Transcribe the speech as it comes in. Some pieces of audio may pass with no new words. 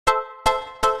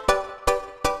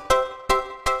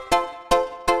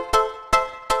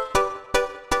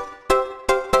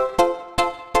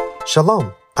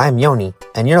Shalom, I'm Yoni,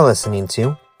 and you're listening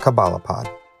to Kabbalah Pod.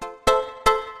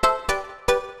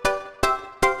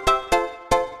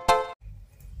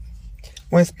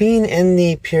 With being in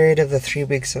the period of the 3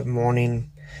 weeks of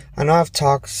mourning, I know I've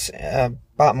talked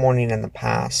about mourning in the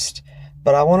past,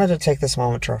 but I wanted to take this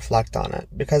moment to reflect on it,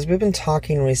 because we've been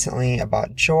talking recently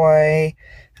about joy,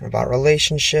 and about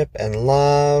relationship and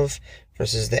love,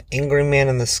 versus the angry man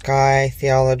in the sky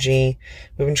theology.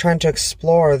 We've been trying to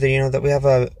explore that we have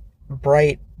a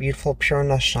bright, beautiful, pure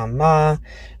neshama,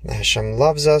 and that Hashem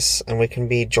loves us, and we can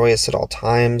be joyous at all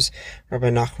times. Rabbi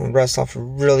Nachman Breslov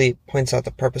really points out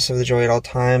the purpose of the joy at all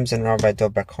times, and Rabbi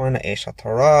Dov Bar-Cohen, Eish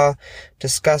HaTorah,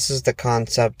 discusses the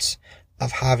concept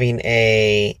of having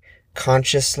a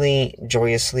consciously,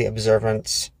 joyously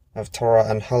observance of Torah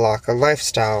and halakha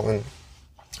lifestyle and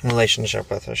relationship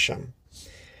with Hashem.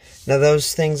 Now,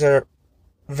 those things are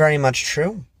very much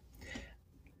true.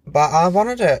 But I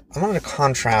wanted to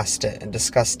contrast it and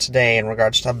discuss today in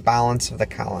regards to a balance of the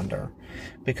calendar.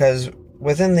 Because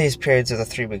within these periods of the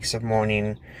 3 weeks of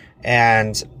mourning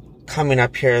and coming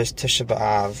up here as Tisha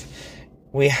B'Av,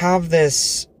 we have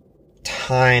this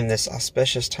time, this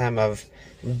auspicious time of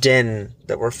din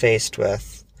that we're faced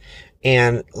with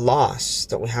and loss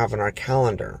that we have in our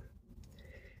calendar.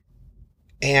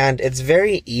 And it's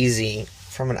very easy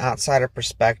from an outsider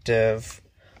perspective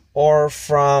or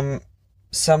from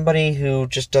somebody who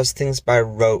just does things by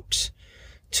rote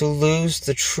to lose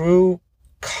the true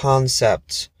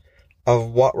concept of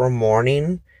what we're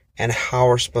mourning and how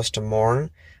we're supposed to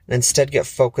mourn, and instead get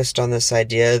focused on this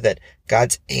idea that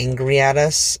God's angry at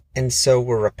us, and so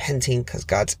we're repenting because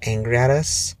God's angry at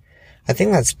us. I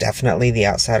think that's definitely the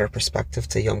outsider perspective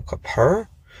to Yom Kippur,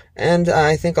 and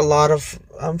I think a lot of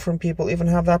from people even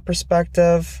have that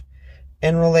perspective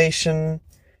in relation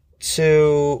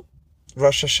to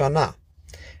Rosh Hashanah.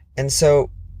 And so,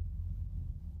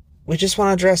 we just want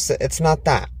to address that it's not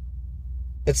that.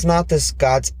 It's not this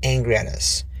God's angry at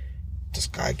us. Does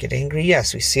God get angry?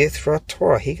 Yes, we see it throughout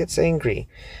Torah. He gets angry.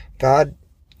 God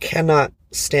cannot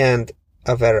stand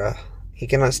Avera. He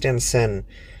cannot stand sin.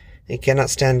 He cannot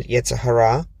stand Yetzer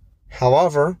Hara.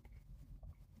 However,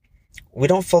 we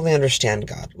don't fully understand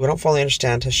God. We don't fully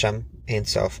understand Hashem Ein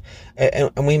Sof.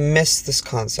 And we miss this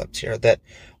concept here that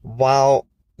while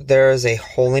there is a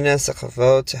holiness, a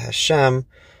kavod to Hashem,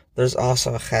 there's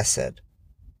also a chesed.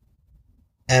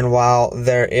 And while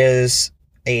there is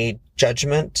a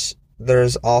judgment,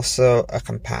 there's also a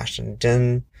compassion,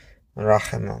 din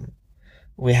rachamim.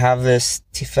 We have this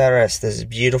tiferes, this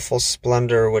beautiful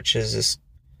splendor, which is this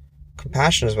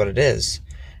compassion is what it is.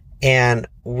 And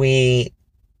we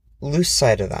lose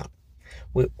sight of that.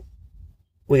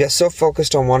 We get so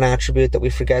focused on one attribute that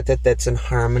we forget that that's in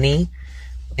harmony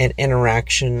and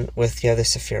interaction with the other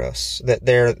sephiros, that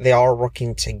they are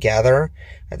working together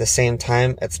at the same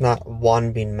time. It's not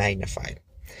one being magnified.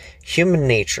 Human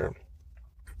nature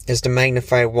is to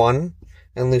magnify one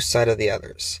and lose sight of the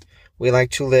others. We like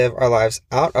to live our lives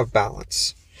out of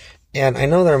balance. And I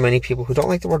know there are many people who don't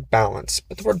like the word balance,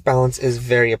 but the word balance is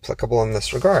very applicable in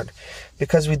this regard,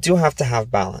 because we do have to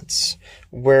have balance,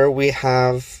 where we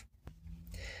have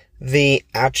the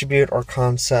attribute or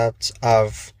concept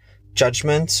of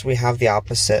judgments, we have the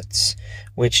opposites,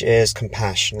 which is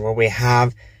compassion, where we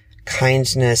have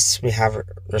kindness, we have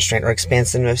restraint or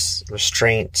expansiveness,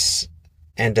 restraint,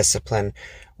 and discipline.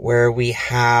 Where we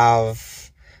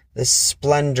have this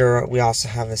splendor, we also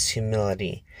have this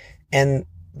humility. And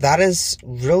that is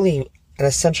really an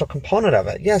essential component of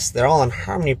it. Yes, they're all in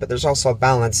harmony, but there's also a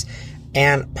balance.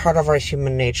 And part of our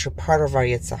human nature, part of our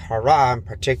Yetzer Hara in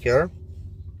particular,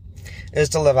 is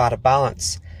to live out of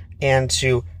balance and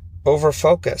to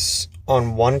over-focus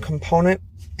on one component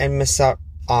and miss out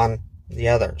on the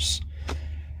others.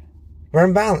 We're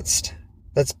imbalanced.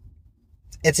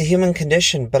 It's a human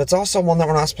condition, but it's also one that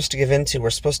we're not supposed to give into.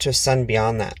 We're supposed to ascend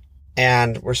beyond that.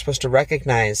 And we're supposed to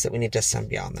recognize that we need to ascend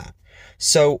beyond that.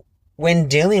 So when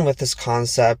dealing with this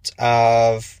concept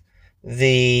of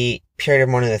the period of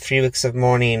mourning, the 3 weeks of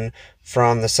mourning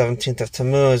from the 17th of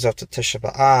Tammuz up to Tisha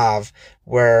B'Av,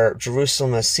 where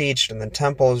Jerusalem is sieged and the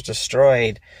temple is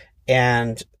destroyed,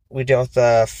 and we deal with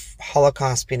the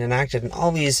Holocaust being enacted and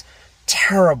all these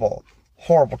terrible,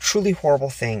 horrible, truly horrible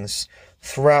things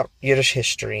throughout Yiddish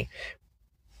history.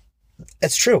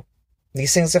 It's true.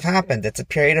 These things have happened. It's a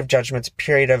period of judgment. It's a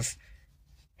period of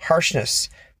harshness,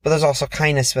 but there's also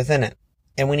kindness within it.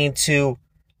 And we need to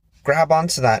grab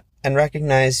onto that and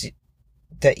recognize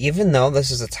that even though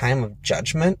this is a time of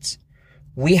judgment,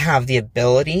 we have the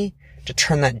ability to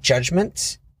turn that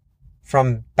judgment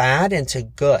from bad into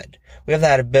good. We have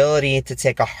that ability to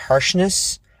take a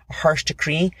harshness, a harsh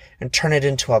decree, and turn it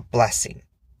into a blessing.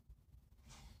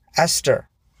 Esther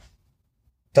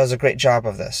does a great job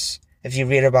of this. If you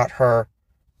read about her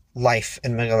life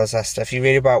in Megillah Esther, if you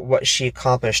read about what she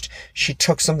accomplished, she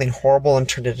took something horrible and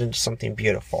turned it into something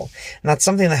beautiful. And that's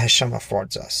something that Hashem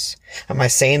affords us. Am I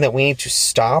saying that we need to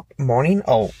stop mourning?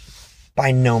 Oh,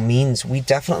 by no means. We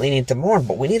definitely need to mourn,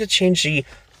 but we need to change the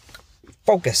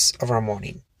focus of our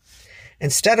mourning.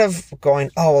 Instead of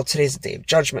going, oh, well, today's a day of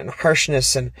judgment and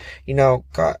harshness and,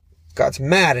 God's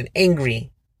mad and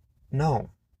angry.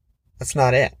 No, that's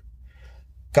not it.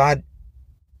 God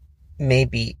may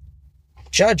be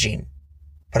judging,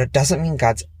 but it doesn't mean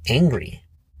God's angry.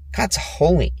 God's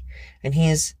holy, and He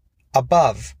is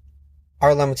above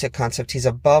our limited concept. He's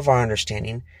above our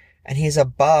understanding, and He's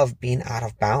above being out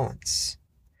of balance.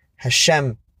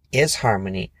 Hashem is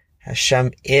harmony.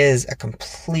 Hashem is a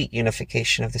complete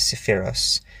unification of the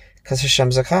Sephiros, because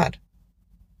Hashem's Echad.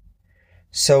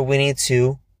 So we need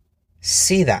to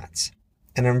see that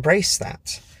and embrace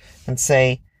that and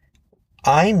say,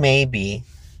 I may be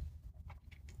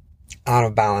out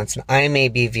of balance, and I may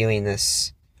be viewing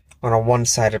this on a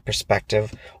one-sided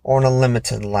perspective or on a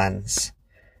limited lens.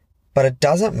 But it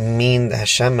doesn't mean that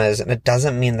Hashem is, and it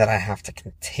doesn't mean that I have to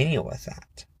continue with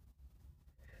that.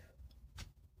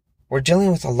 We're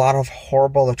dealing with a lot of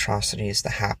horrible atrocities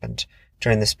that happened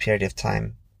during this period of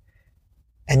time.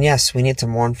 And yes, we need to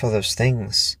mourn for those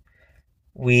things.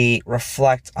 We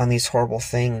reflect on these horrible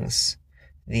things,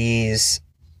 these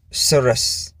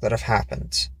surahs that have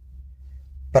happened.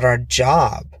 But our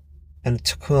job in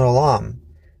Tikkun Olam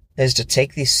is to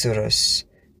take these surahs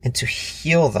and to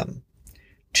heal them,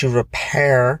 to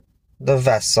repair the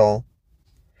vessel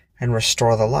and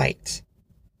restore the light.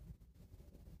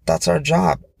 That's our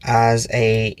job as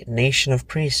a nation of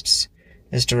priests,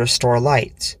 is to restore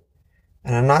light.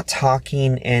 And I'm not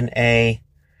talking in a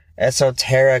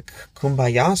esoteric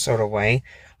kumbaya sort of way.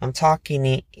 I'm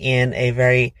talking in a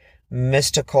very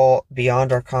mystical,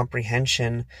 beyond our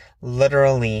comprehension,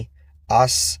 literally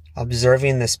us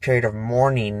observing this period of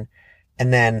mourning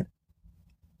and then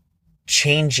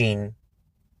changing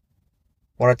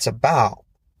what it's about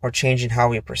or changing how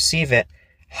we perceive it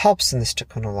helps in this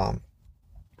Tikkun Olam.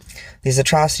 These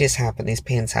atrocities happened, these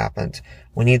pains happened.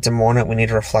 We need to mourn it, we need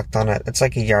to reflect on it. It's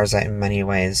like a Yarzeit in many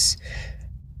ways.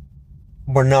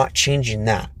 We're not changing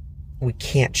that. We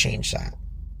can't change that.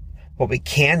 What we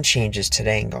can change is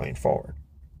today and going forward.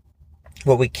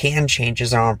 What we can change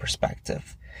is our own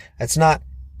perspective. It's not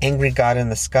angry God in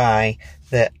the sky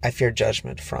that I fear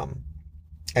judgment from.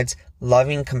 It's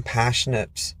loving,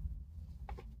 compassionate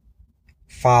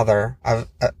Father, Avinu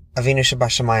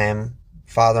Shebashamayim,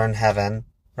 Father in heaven,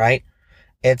 right?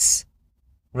 It's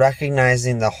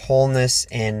recognizing the wholeness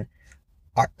in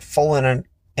our full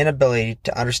inability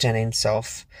to understand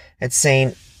himself. It's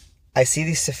saying, I see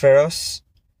these Sephiros,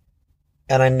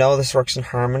 and I know this works in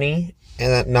harmony,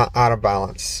 and that not out of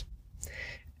balance.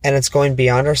 And it's going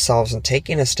beyond ourselves and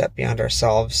taking a step beyond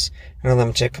ourselves in our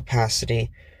limited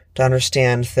capacity to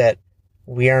understand that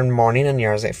we are in mourning and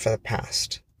Yarzeit for the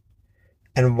past.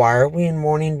 And why are we in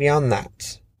mourning beyond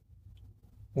that?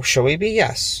 Well, shall we be?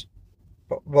 Yes.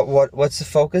 But what's the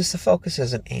focus? The focus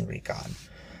is an angry God.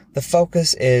 The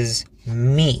focus is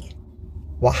me.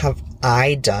 What have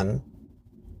I done?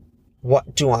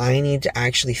 What do I need to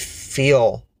actually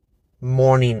feel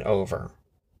mourning over?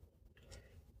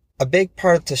 A big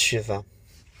part of Teshuvah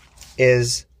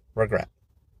is regret.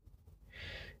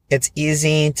 It's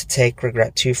easy to take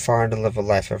regret too far and to live a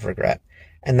life of regret.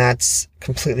 And that's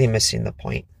completely missing the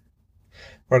point.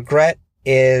 Regret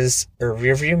is a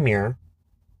rearview mirror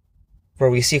where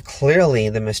we see clearly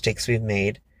the mistakes we've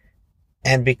made.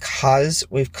 And because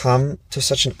we've come to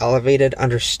such an elevated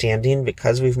understanding,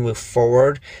 because we've moved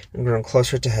forward and grown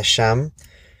closer to Hashem,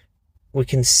 we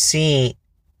can see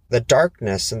the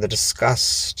darkness and the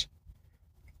disgust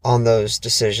on those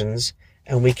decisions,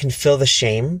 and we can feel the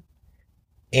shame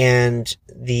and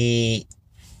the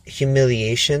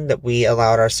humiliation that we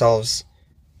allowed ourselves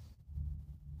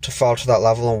to fall to that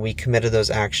level and we committed those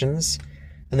actions.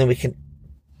 And then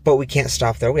but we can't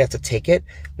stop there. We have to take it,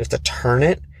 we have to turn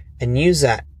it, and use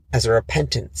that as a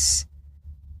repentance.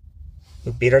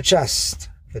 We beat our chest.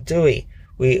 Vidui.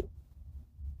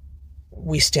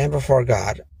 We stand before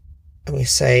God and we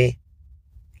say,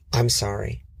 I'm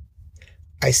sorry.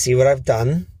 I see what I've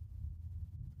done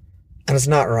and it's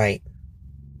not right.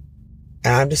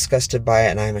 And I'm disgusted by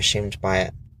it and I'm ashamed by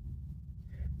it.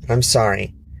 And I'm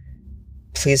sorry.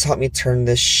 Please help me turn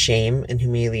this shame and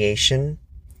humiliation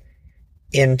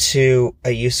into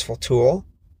a useful tool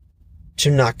to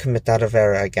not commit that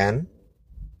avera again,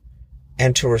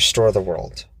 and to restore the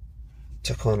world.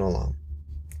 Tikkun Olam.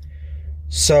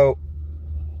 So,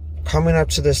 coming up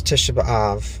to this Tisha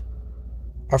B'Av,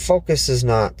 our focus is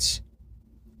not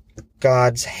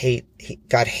God's hate.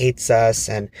 God hates us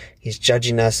and he's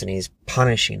judging us and he's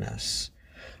punishing us.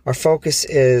 Our focus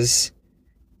is,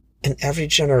 in every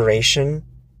generation,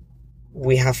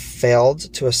 we have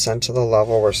failed to ascend to the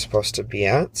level we're supposed to be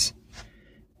at.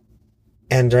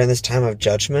 And during this time of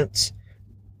judgment,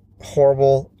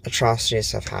 horrible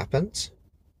atrocities have happened.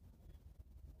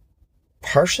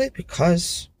 Partially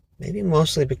because, maybe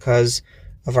mostly because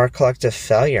of our collective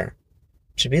failure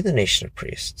to be the nation of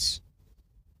priests.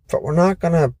 But we're not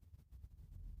going to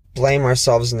blame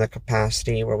ourselves in the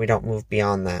capacity where we don't move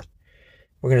beyond that.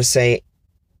 We're going to say,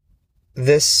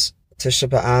 this Tisha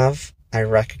B'Av, I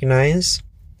recognize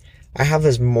I have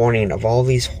this mourning of all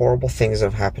these horrible things that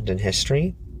have happened in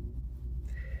history.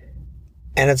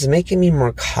 And it's making me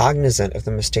more cognizant of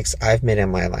the mistakes I've made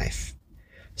in my life.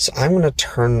 So I'm going to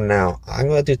turn now. I'm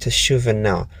going to do Teshuvah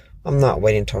now. I'm not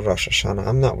waiting till Rosh Hashanah.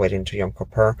 I'm not waiting till Yom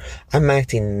Kippur. I'm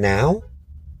acting now,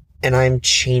 and I'm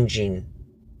changing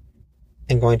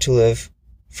and going to live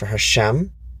for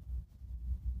Hashem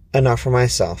and not for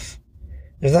myself.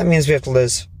 If that means we have to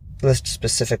list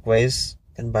specific ways,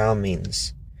 then by all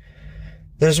means.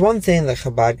 There's one thing that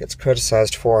Chabad gets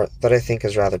criticized for that I think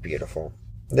is rather beautiful.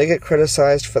 They get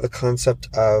criticized for the concept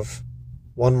of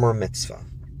one more mitzvah.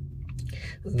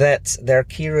 That their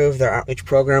kiruv, their outreach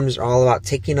programs are all about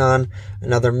taking on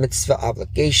another mitzvah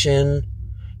obligation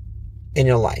in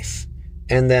your life.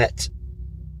 And that's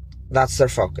their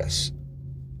focus.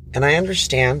 And I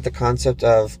understand the concept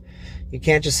of, you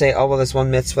can't just say, oh, well, this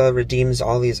one mitzvah redeems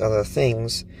all these other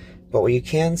things. But what you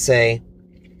can say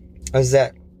is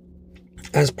that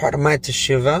as part of my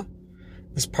teshuvah,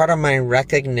 as part of my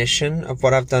recognition of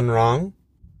what I've done wrong,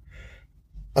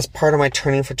 as part of my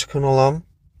turning for Tikkun Olam,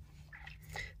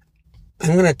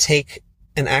 I'm going to take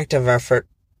an active effort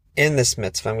in this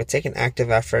mitzvah. I'm going to take an active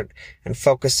effort and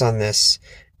focus on this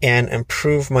and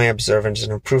improve my observance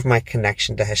and improve my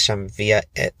connection to Hashem via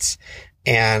it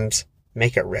and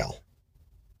make it real.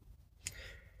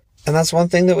 And that's one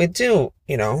thing that we do,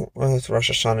 with Rosh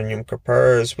Hashanah and Yom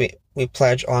Kippur is we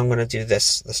pledge, I'm going to do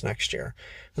this next year.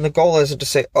 And the goal isn't to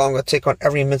say, I'm going to take on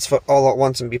every mitzvah all at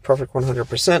once and be perfect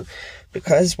 100%,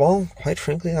 because, well, quite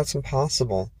frankly, that's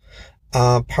impossible.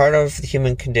 Part of the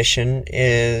human condition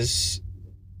is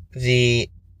the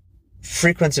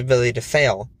frequent ability to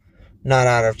fail, not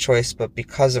out of choice, but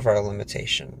because of our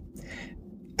limitation.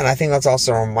 And I think that's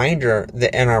also a reminder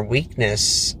that in our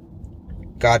weakness,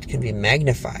 God can be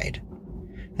magnified,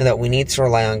 and that we need to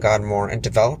rely on God more and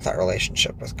develop that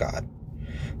relationship with God.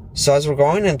 So as we're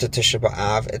going into Tisha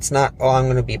B'Av, it's not, I'm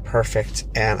going to be perfect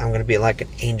and I'm going to be like an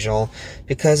angel,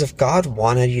 because if God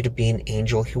wanted you to be an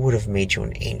angel, he would have made you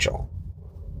an angel.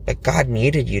 But God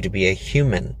needed you to be a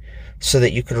human so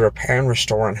that you could repair and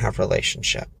restore and have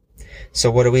relationship.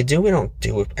 So what do? We don't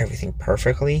do everything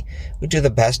perfectly. We do the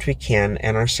best we can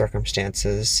in our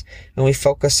circumstances, and we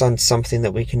focus on something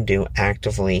that we can do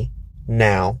actively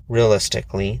now,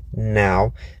 realistically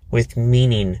now, with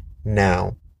meaning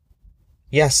now.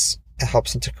 Yes, it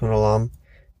helps in Tikkun Olam,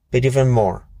 but even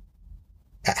more,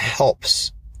 it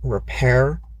helps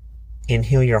repair and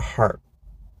heal your heart.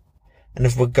 And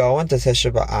if we go into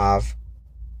Tisha B'Av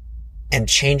and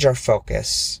change our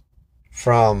focus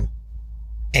from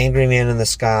angry man in the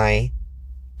sky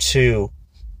to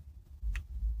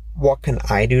what can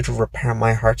I do to repair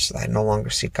my heart so that I no longer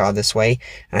see God this way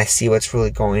and I see what's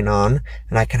really going on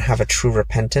and I can have a true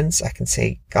repentance. I can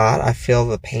say, God, I feel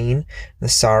the pain, the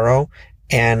sorrow,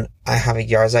 and I have a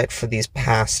yarzeit for these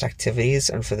past activities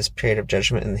and for this period of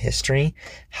judgment in the history.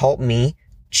 Help me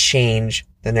change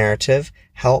the narrative.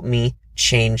 Help me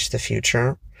change the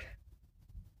future.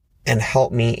 And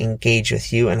help me engage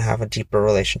with you and have a deeper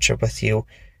relationship with you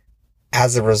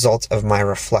as a result of my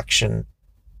reflection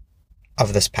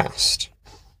of this past.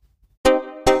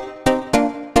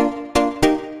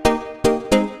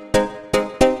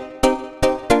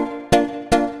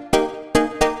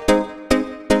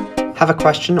 Have a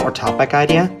question or topic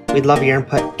idea? We'd love your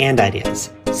input and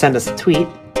ideas. Send us a tweet,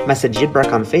 message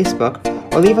Yidbrick on Facebook,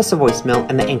 or leave us a voicemail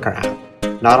in the Anchor app.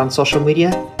 Not on social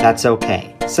media? That's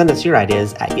okay. Send us your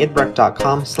ideas at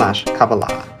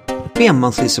yidbrick.com/Kabbalah. Be a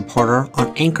monthly supporter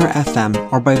on Anchor FM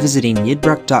or by visiting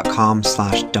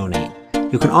yidbrick.com/donate.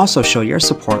 You can also show your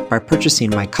support by purchasing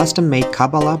my custom-made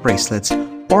Kabbalah bracelets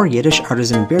or Yiddish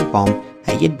artisan beard balm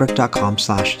at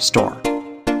yidbrick.com/store.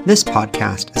 This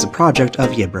podcast is a project of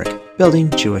Yidbrick,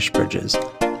 building Jewish bridges.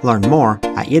 Learn more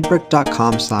at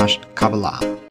yidbrick.com/Kabbalah.